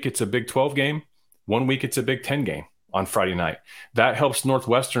 1 week it's a Big 12 game, 1 week it's a Big 10 game on Friday night. That helps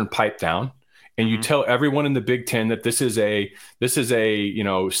Northwestern pipe down. And you tell everyone in the Big 10 that this is a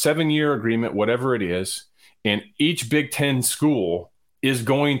 7-year agreement, whatever it is, and each Big 10 school is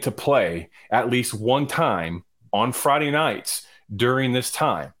going to play at least one time on Friday nights during this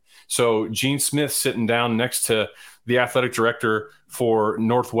time. So Gene Smith sitting down next to the athletic director for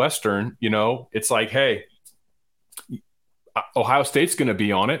Northwestern, it's like, hey, Ohio State's going to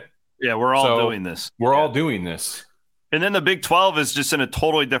be on it. Yeah, we're all doing this. We're all doing this. And then the Big 12 is just in a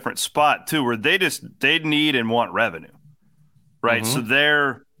totally different spot too, where they need and want revenue, right? Mm-hmm. So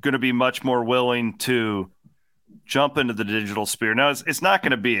they're going to be much more willing to jump into the digital sphere. Now, it's not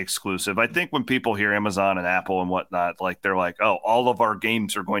going to be exclusive. I think when people hear Amazon and Apple and whatnot, like they're like, oh, all of our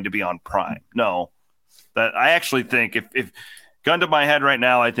games are going to be on Prime. No, that I actually think if gun to my head right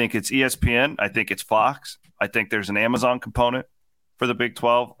now, I think it's ESPN. I think it's Fox. I think there's an Amazon component for the Big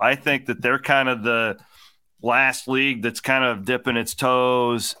 12. I think that they're kind of the last league that's kind of dipping its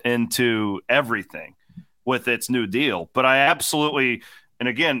toes into everything with its new deal. But I absolutely, and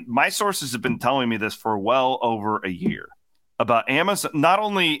again, my sources have been telling me this for well over a year about Amazon, not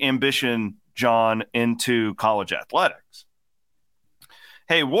only ambition, John, into college athletics.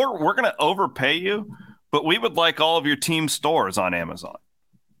 Hey, we're going to overpay you, but we would like all of your team stores on Amazon.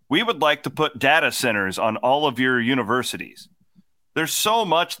 We would like to put data centers on all of your universities. There's so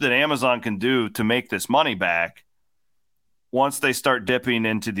much that Amazon can do to make this money back once they start dipping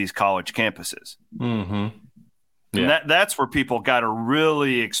into these college campuses. Mm-hmm. Yeah. And that's where people got to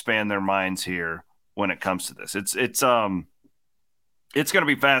really expand their minds here when it comes to this. It's going to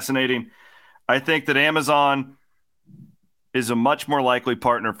be fascinating. I think that Amazon is a much more likely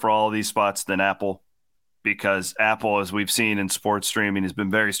partner for all of these spots than Apple, because Apple, as we've seen in sports streaming, has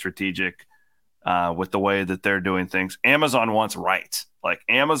been very strategic with the way that they're doing things. Amazon wants rights. Like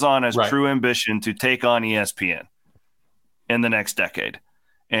Amazon has true ambition to take on ESPN in the next decade.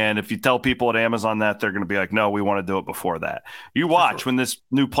 And if you tell people at Amazon that, they're going to be like, no, we want to do it before that. You watch when this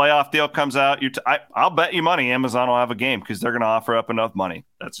new playoff deal comes out. I'll bet you money Amazon will have a game because they're going to offer up enough money.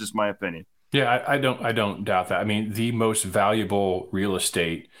 That's just my opinion. Yeah, I don't doubt that. I mean, the most valuable real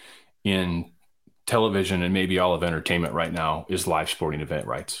estate in television and maybe all of entertainment right now is live sporting event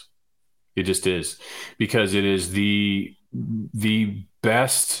rights. It just is, because it is the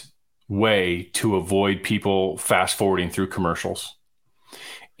best way to avoid people fast forwarding through commercials.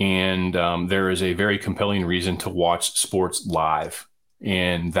 And there is a very compelling reason to watch sports live.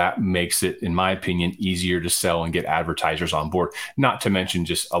 And that makes it, in my opinion, easier to sell and get advertisers on board. Not to mention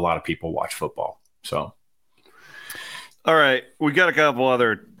just a lot of people watch football. So, all right, we got a couple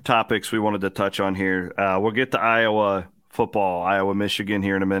other topics we wanted to touch on here. We'll get to Iowa football, Iowa, Michigan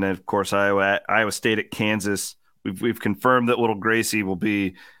here in a minute. Of course, Iowa State at Kansas. We've confirmed that little Gracie will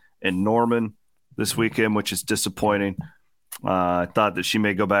be in Norman this weekend, which is disappointing. I thought that she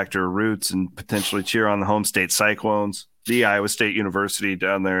may go back to her roots and potentially cheer on the home state Cyclones. the Iowa State University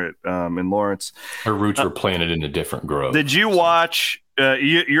down there in Lawrence. Her roots were planted in a different grove. Did you watch?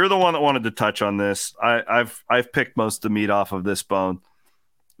 You're the one that wanted to touch on this. I've picked most of the meat off of this bone,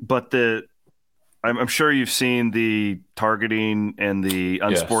 but I'm sure you've seen the targeting and the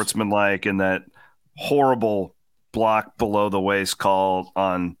unsportsmanlike and that horrible block below the waist call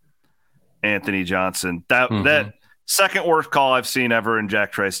on Anthony Johnson. That second worst call I've seen ever in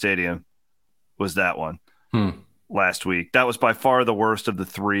Jack Trice Stadium was that one last week. That was by far the worst of the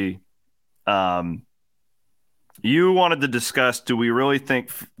three. You wanted to discuss, do we really think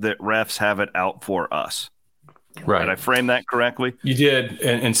that refs have it out for us? Right. Did I frame that correctly? You did.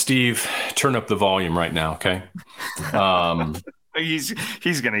 And Steve, turn up the volume right now, okay? He's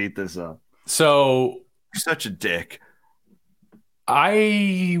going to eat this up. So you're such a dick.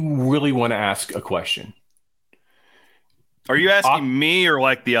 I really want to ask a question. Are you asking me or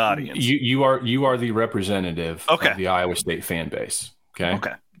like the audience? You are the representative of the Iowa State fan base. Okay.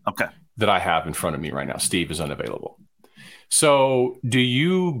 That I have in front of me right now. Steve is unavailable. So do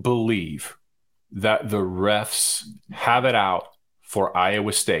you believe that the refs have it out for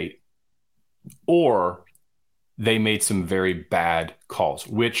Iowa State, or they made some very bad calls,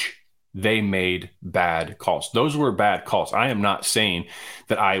 which they made bad calls? Those were bad calls. I am not saying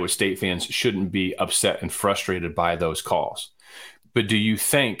that Iowa State fans shouldn't be upset and frustrated by those calls. But do you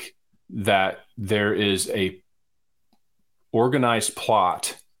think that there is a organized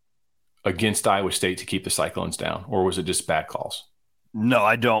plot against Iowa State to keep the Cyclones down, or was it just bad calls? No,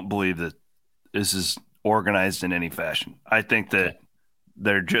 I don't believe that this is organized in any fashion. I think that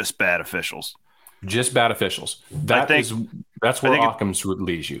they're just bad officials. Just bad officials. That's where Occam's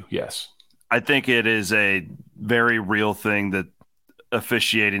leads you. Yes. I think it is a very real thing that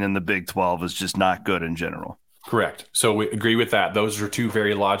officiating in the Big 12 is just not good in general. Correct. So we agree with that. Those are two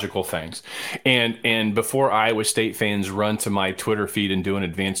very logical things. And before Iowa State fans run to my Twitter feed and do an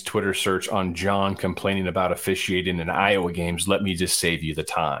advanced Twitter search on John complaining about officiating in Iowa games, let me just save you the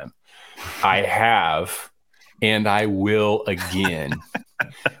time. I have, and I will again.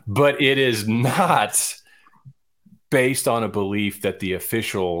 But it is not based on a belief that the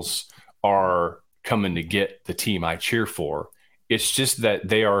officials are coming to get the team I cheer for. It's just that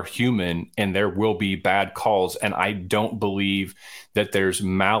they are human and there will be bad calls. And I don't believe that there's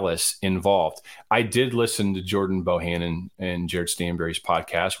malice involved. I did listen to Jordan Bohannon and Jared Stanberry's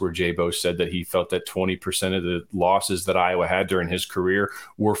podcast where Jay Bo said that he felt that 20% of the losses that Iowa had during his career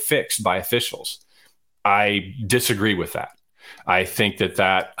were fixed by officials. I disagree with that. I think that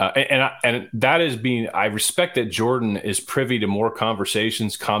that is being, I respect that Jordan is privy to more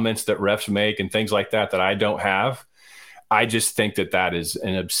conversations, comments that refs make and things like that I don't have. I just think that is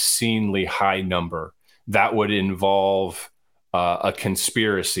an obscenely high number. That would involve a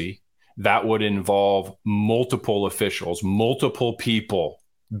conspiracy. That would involve multiple officials, multiple people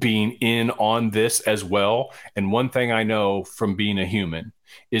being in on this as well. And one thing I know from being a human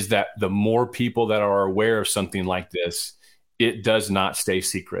is that the more people that are aware of something like this, it does not stay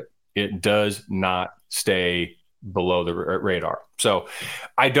secret. It does not stay below the radar. So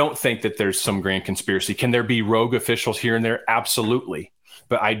I don't think that there's some grand conspiracy. Can there be rogue officials here and there? Absolutely.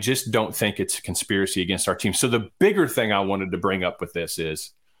 But I just don't think it's a conspiracy against our team. So the bigger thing I wanted to bring up with this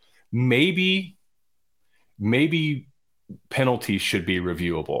is maybe penalties should be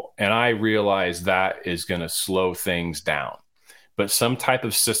reviewable. And I realize that is going to slow things down. But some type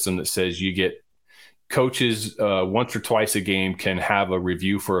of system that says you get coaches once or twice a game can have a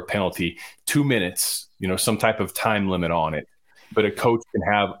review for a penalty, 2 minutes, some type of time limit on it. But a coach can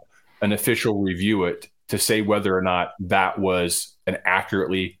have an official review it to say whether or not that was an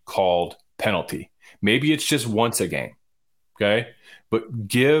accurately called penalty. Maybe it's just once a game. Okay. But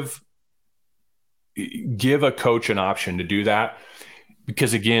give a coach an option to do that.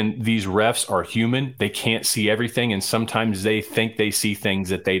 Because again, these refs are human. They can't see everything. And sometimes they think they see things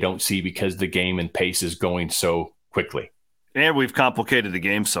that they don't see because the game and pace is going so quickly. And we've complicated the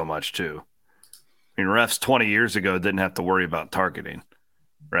game so much too. I mean, refs 20 years ago didn't have to worry about targeting,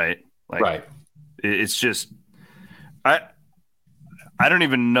 right? Right. It's just, I don't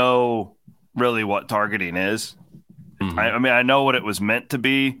even know really what targeting is. Mm-hmm. I mean, I know what it was meant to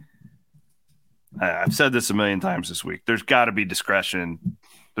be. I've said this a million times this week. There's got to be discretion.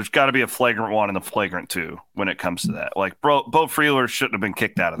 There's got to be a flagrant 1 and a flagrant 2 when it comes to that. Like, Bo Freeler shouldn't have been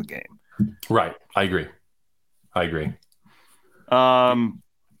kicked out of the game. Right. I agree.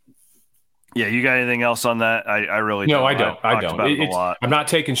 Yeah, you got anything else on that? I really don't. No, I don't. I'm not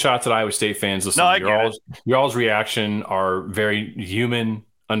taking shots at Iowa State fans. Listen, your all's reaction are very human,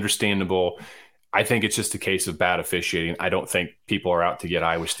 understandable. I think it's just a case of bad officiating. I don't think people are out to get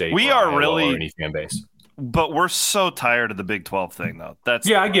Iowa State. We are Iowa really or any fan base. But we're so tired of the Big 12 thing, though.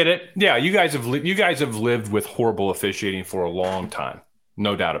 I get it. Yeah, you guys have lived with horrible officiating for a long time,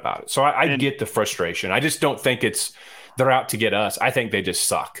 no doubt about it. So I get the frustration. I just don't think they're out to get us. I think they just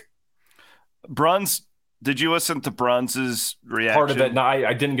suck. Bruns, did you listen to Bruns's reaction? Part of that, no,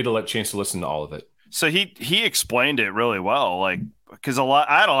 I didn't get a chance to listen to all of it. So he explained it really well, like because I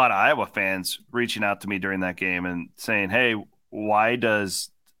had a lot of Iowa fans reaching out to me during that game and saying, "Hey, why does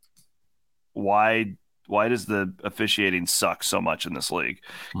the officiating suck so much in this league?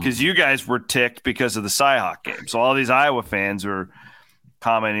 Because you guys were ticked because of the Cyhawk game. So all these Iowa fans were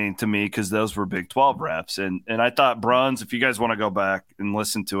commenting to me because those were Big 12 refs. And I thought Bruns, if you guys want to go back and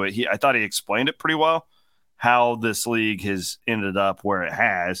listen to it, I thought he explained it pretty well, how this league has ended up where it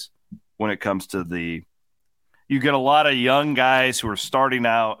has when it comes to you get a lot of young guys who are starting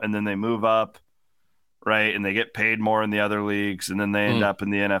out and then they move up, right? And they get paid more in the other leagues, and then they end up in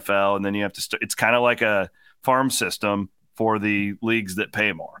the NFL, and then you have to it's kind of like a farm system for the leagues that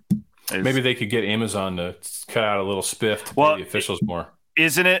pay more. Maybe they could get Amazon to cut out a little spiff to pay the officials more.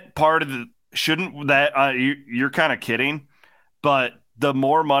 Isn't it part of shouldn't that you're kind of kidding, but the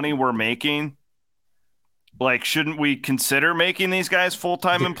more money we're making, like, shouldn't we consider making these guys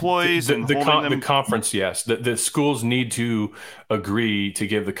full-time employees? The conference, yes. The schools need to agree to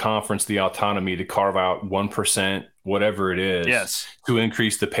give the conference the autonomy to carve out 1%, whatever it is, yes, to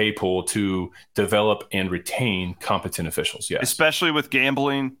increase the pay pool to develop and retain competent officials, yes. Especially with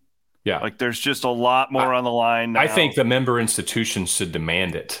gambling. Yeah. Like, there's just a lot more on the line now. I think the member institutions should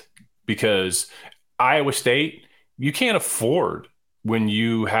demand it, because Iowa State, you can't afford, when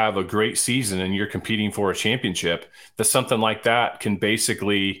you have a great season and you're competing for a championship, that something like that can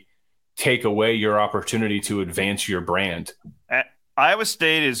basically take away your opportunity to advance your brand. Iowa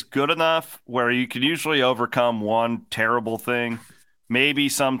State is good enough where you can usually overcome one terrible thing, maybe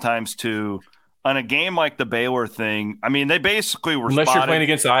sometimes two. On a game like the Baylor thing, I mean, they basically were unless you're playing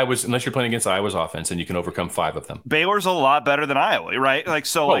against Iowa's offense, and you can overcome 5 of them. Baylor's a lot better than Iowa, right? Like,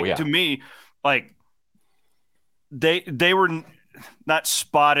 so, to me, like, they were not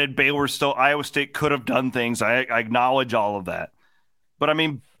spotted. Baylor still, Iowa State could have done things. I acknowledge all of that. But, I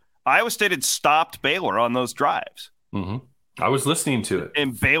mean, Iowa State had stopped Baylor on those drives. Mm-hmm. I was listening to it.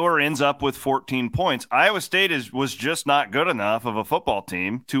 And Baylor ends up with 14 points. Iowa State was just not good enough of a football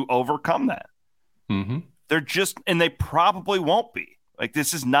team to overcome that. Mm-hmm. They're just, and they probably won't be. Like,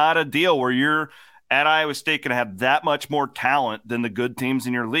 this is not a deal where you're at Iowa State going to have that much more talent than the good teams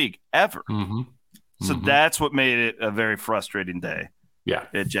in your league ever. Mm-hmm. So that's what made it a very frustrating day. Yeah,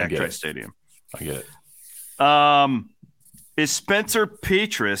 at Jack Trice Stadium. I get it. Is Spencer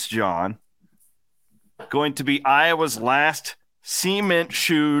Petras, John, going to be Iowa's last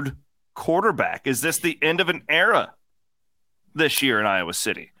cement-shoed quarterback? Is this the end of an era this year in Iowa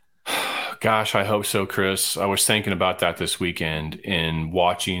City? Gosh, I hope so, Chris. I was thinking about that this weekend and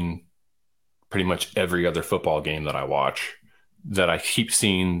watching pretty much every other football game that I watch, that I keep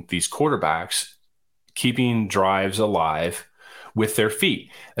seeing these quarterbacks keeping drives alive with their feet.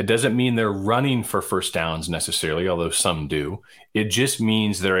 That doesn't mean they're running for first downs necessarily, although some do. It just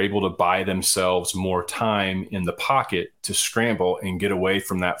means they're able to buy themselves more time in the pocket to scramble and get away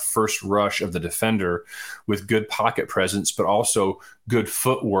from that first rush of the defender with good pocket presence, but also good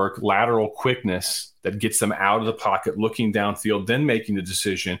footwork, lateral quickness that gets them out of the pocket, looking downfield, then making the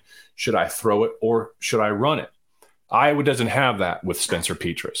decision, should I throw it or should I run it? Iowa doesn't have that with Spencer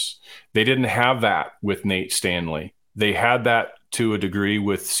Petras. They didn't have that with Nate Stanley. They had that to a degree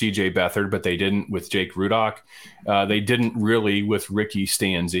with C.J. Beathard, but they didn't with Jake Rudock. They didn't really with Ricky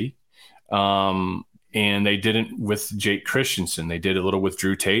Stanzi. And they didn't with Jake Christensen. They did a little with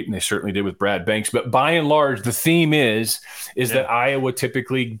Drew Tate, and they certainly did with Brad Banks. But by and large, the theme is that Iowa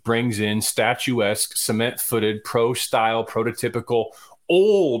typically brings in statuesque, cement-footed, pro-style, prototypical,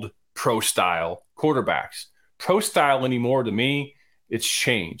 old pro-style quarterbacks. Pro-style anymore, to me, it's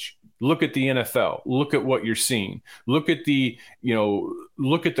change. Look at the NFL. Look at what you're seeing. Look at the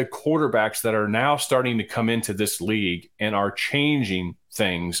quarterbacks that are now starting to come into this league and are changing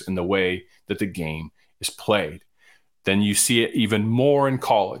things in the way that the game is played. Then you see it even more in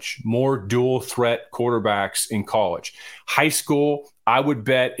college, more dual threat quarterbacks in college. High school, I would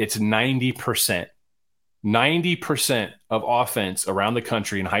bet it's 90%. 90% of offense around the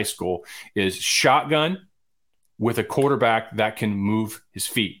country in high school is shotgun with a quarterback that can move his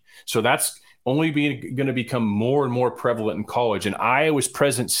feet. So that's only going to become more and more prevalent in college. And Iowa's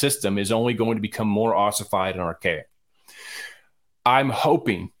present system is only going to become more ossified and archaic. I'm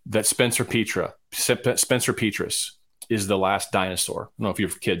hoping that Spencer Petras is the last dinosaur. I don't know if your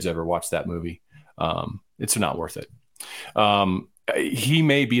kids ever watched that movie. It's not worth it. He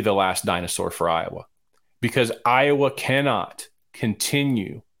may be the last dinosaur for Iowa. because Iowa cannot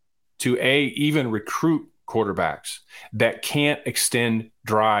continue to even recruit quarterbacks that can't extend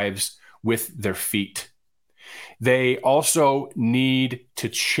drives with their feet. They also need to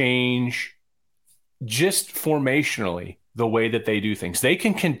change just formationally the way that they do things. They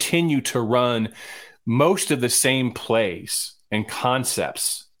can continue to run most of the same plays and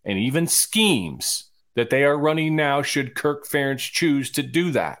concepts and even schemes that they are running now should Kirk Ferentz choose to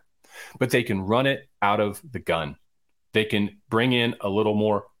do that. But they can run it out of the gun. They can bring in a little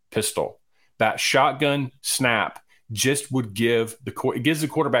more pistol. That shotgun snap just would gives the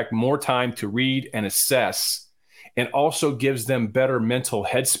quarterback more time to read and assess, and also gives them better mental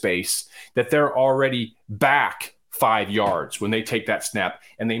headspace that they're already back 5 yards when they take that snap,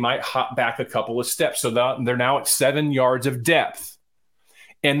 and they might hop back a couple of steps. So they're now at 7 yards of depth.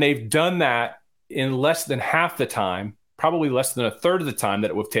 And they've done that in less than half the time, probably less than a third of the time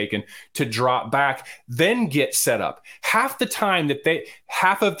that it would have taken to drop back, then get set up. Half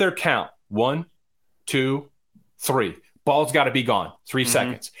of their count, 1, 2, 3. Ball's got to be gone, 3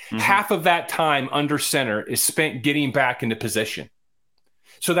 seconds. Half of that time under center is spent getting back into position.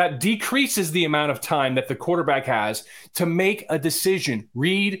 So that decreases the amount of time that the quarterback has to make a decision,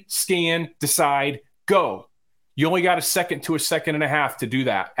 read, scan, decide, go. You only got a second to a second and a half to do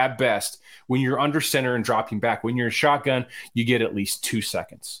that at best when you're under center and dropping back. When you're in shotgun, you get at least 2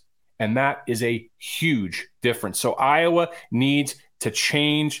 seconds. And that is a huge difference. So Iowa needs to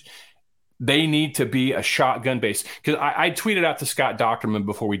change. They need to be a shotgun base. Because I tweeted out to Scott Docterman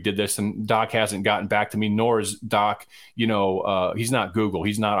before we did this, and Doc hasn't gotten back to me, nor is Doc, he's not Google.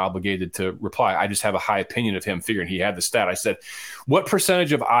 He's not obligated to reply. I just have a high opinion of him, figuring he had the stat. I said, what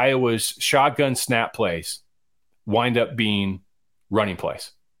percentage of Iowa's shotgun snap plays wind up being running plays?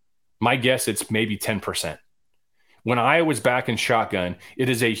 My guess, it's maybe 10%. When Iowa's back in shotgun, it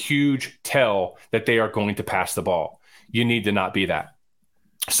is a huge tell that they are going to pass the ball. You need to not be that.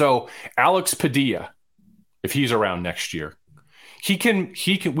 So Alex Padilla, if he's around next year, he can,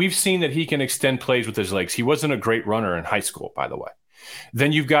 we've seen that he can extend plays with his legs. He wasn't a great runner in high school, by the way.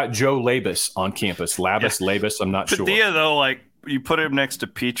 Then you've got Joe Labus on campus. Labus, I'm not sure. Padilla, though, like, you put him next to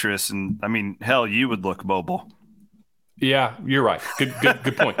Petrus, and I mean, hell, you would look mobile. Yeah, you're right.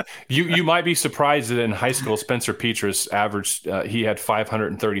 Good point. You might be surprised that in high school, Spencer Petrus averaged, he had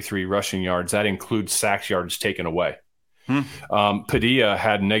 533 rushing yards. That includes sacks yards taken away. Padilla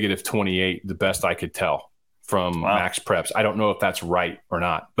had negative 28, the best I could tell from Max Preps. I don't know if that's right or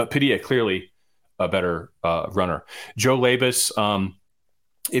not, but Padilla clearly a better runner. Joe Labus,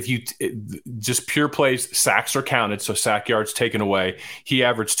 if you just pure plays, sacks are counted, so sack yards taken away. He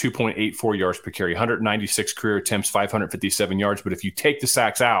averaged 2.84 yards per carry, 196 career attempts, 557 yards. But if you take the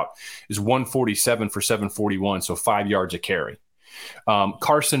sacks out, is 147 for 741, so 5 yards a carry.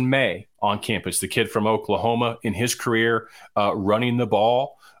 Carson May on campus, the kid from Oklahoma, in his career running the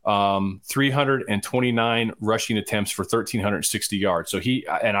ball, 329 rushing attempts for 1,360 yards. So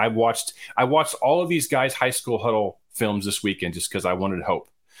I watched all of these guys' high school huddle films this weekend just because I wanted hope.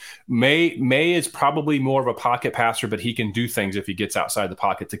 May is probably more of a pocket passer, but he can do things if he gets outside the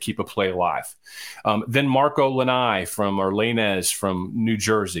pocket to keep a play alive. Then Marco Lanai Lanez from New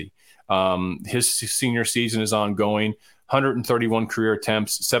Jersey. His senior season is ongoing. 131 career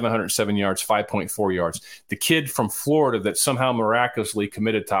attempts, 707 yards, 5.4 yards. The kid from Florida that somehow miraculously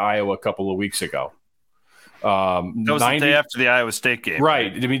committed to Iowa a couple of weeks ago. That was the day after the Iowa State game.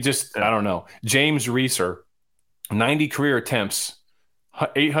 Right. I mean, I don't know. James Reeser, 90 career attempts,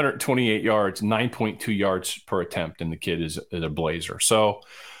 828 yards, 9.2 yards per attempt, and the kid is a blazer. So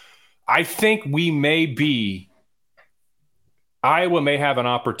I think Iowa may have an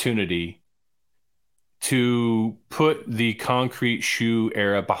opportunity to put the concrete shoe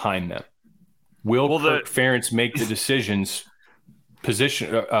era behind them. Will Kirk Ferentz make the decisions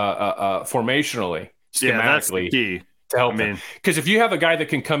formationally, schematically, to help them? Because if you have a guy that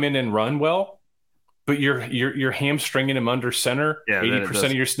can come in and run well, but you're hamstringing him under center 80%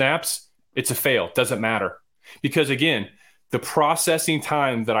 of your snaps, it's a fail. Doesn't matter. Because again, the processing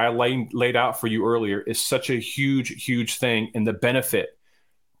time that I laid out for you earlier is such a huge, huge thing. And the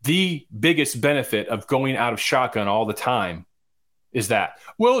biggest benefit of going out of shotgun all the time is that,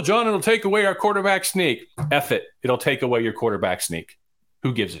 well, John, it'll take away our quarterback sneak. F it. It'll take away your quarterback sneak.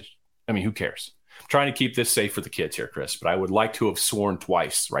 Who gives it? I mean, who cares? I'm trying to keep this safe for the kids here, Chris, but I would like to have sworn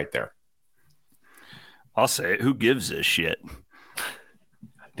twice right there. I'll say it. Who gives a shit?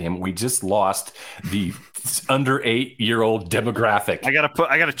 Damn, we just lost the under 8-year-old demographic. I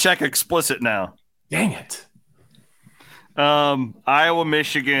gotta check explicit now. Dang it. Iowa,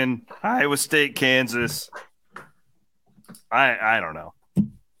 Michigan, Iowa State, Kansas. I don't know.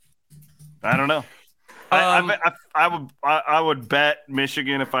 I would bet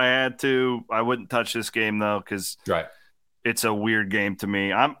Michigan if I had to. I wouldn't touch this game though because it's a weird game to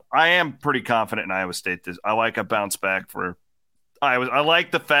me. I am pretty confident in Iowa State. I like a bounce back for Iowa. I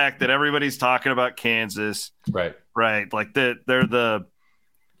like the fact that everybody's talking about Kansas. Right. Like they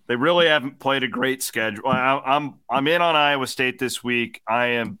really haven't played a great schedule. I'm in on Iowa State this week. I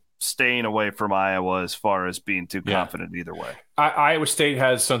am staying away from Iowa as far as being too confident either way. Iowa State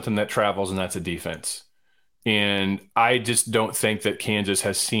has something that travels, and that's a defense. And I just don't think that Kansas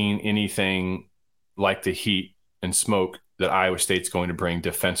has seen anything like the heat and smoke that Iowa State's going to bring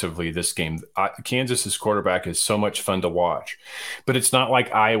defensively this game. Kansas's quarterback is so much fun to watch, but it's not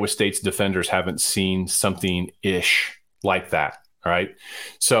like Iowa State's defenders haven't seen something-ish like that. All right.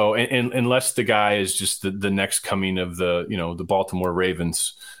 So and unless the guy is just the next coming of the Baltimore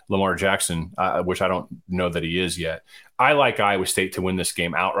Ravens, Lamar Jackson, which I don't know that he is yet. I like Iowa State to win this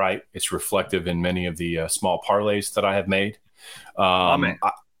game outright. It's reflective in many of the small parlays that I have made.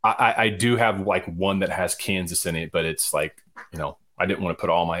 I do have like one that has Kansas in it, but it's like, I didn't want to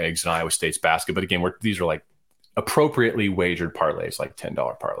put all my eggs in Iowa State's basket. But again, these are like appropriately wagered parlays, like $10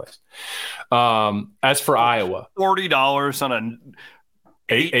 parlays. As for Iowa, $40 on an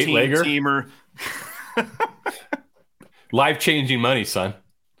 18 teamer. Life-changing money, son.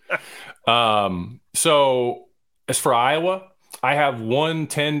 So as for Iowa, I have one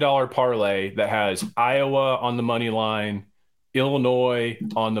 $10 parlay that has Iowa on the money line, Illinois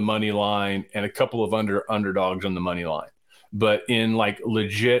on the money line, and a couple of underdogs on the money line. But in like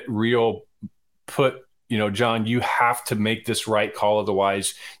legit, real John, you have to make this right call.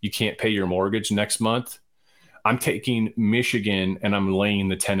 Otherwise, you can't pay your mortgage next month. I'm taking Michigan, and I'm laying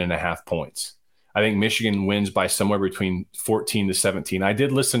the 10.5 points. I think Michigan wins by somewhere between 14 to 17. I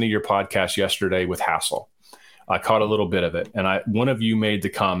did listen to your podcast yesterday with Hassel. I caught a little bit of it. And one of you made the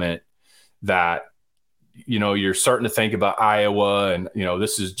comment that, you're starting to think about Iowa and,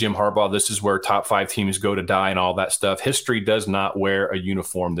 this is Jim Harbaugh. This is where top 5 teams go to die and all that stuff. History does not wear a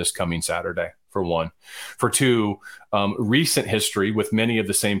uniform this coming Saturday, for one. For two, recent history with many of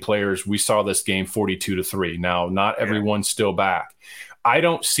the same players, we saw this game 42-3. Now, not everyone's still back. I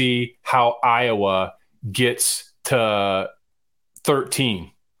don't see how Iowa gets to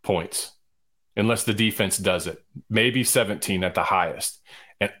 13 points unless the defense does it. Maybe 17 at the highest.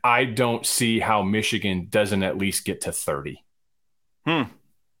 And I don't see how Michigan doesn't at least get to 30. Okay.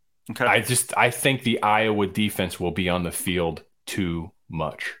 I think the Iowa defense will be on the field too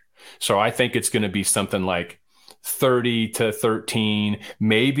much. So I think it's going to be something like 30-13,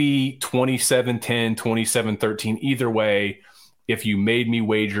 maybe 27-10, 27-13. Either way, if you made me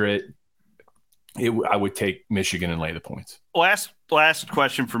wager it, I would take Michigan and lay the points. Last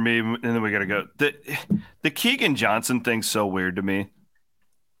question for me, and then we got to go. The Keegan Johnson thing's so weird to me.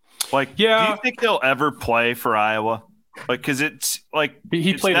 Like, do you think he'll ever play for Iowa? Like, because it's like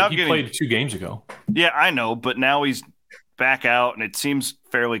he played 2 games ago. Yeah, I know, but now he's back out, and it seems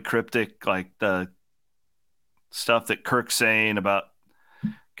fairly cryptic, like the stuff that Kirk's saying about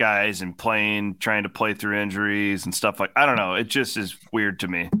guys and trying to play through injuries and stuff like. I don't know. It just is weird to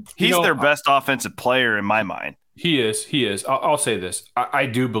me. He's their best offensive player in my mind. He is. I'll say this. I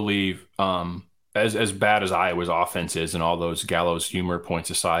do believe, as bad as Iowa's offense is and all those gallows humor points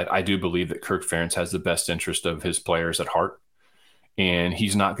aside, I do believe that Kirk Ferentz has the best interest of his players at heart. And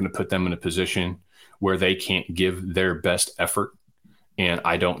he's not going to put them in a position where they can't give their best effort. And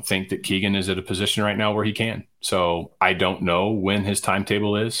I don't think that Keegan is at a position right now where he can. So I don't know when his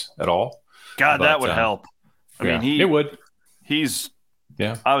timetable is at all. That would help. I mean, it would.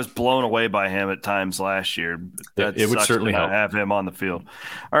 I was blown away by him at times last year. It would certainly help. Have him on the field.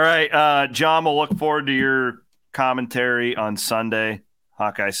 All right, John, we'll look forward to your commentary on Sunday,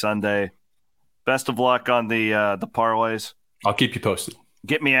 Hawkeye Sunday. Best of luck on the parlays. I'll keep you posted.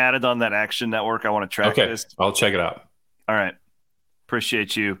 Get me added on that Action Network. I want to track this. I'll check it out. All right.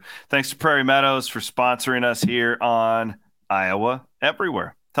 Appreciate you. Thanks to Prairie Meadows for sponsoring us here on Iowa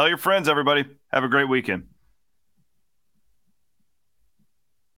Everywhere. Tell your friends, everybody. Have a great weekend.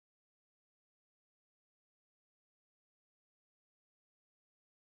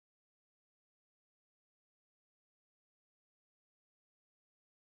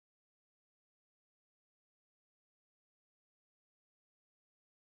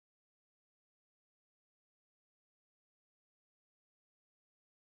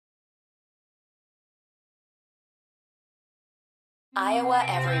 Iowa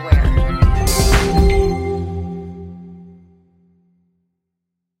Everywhere.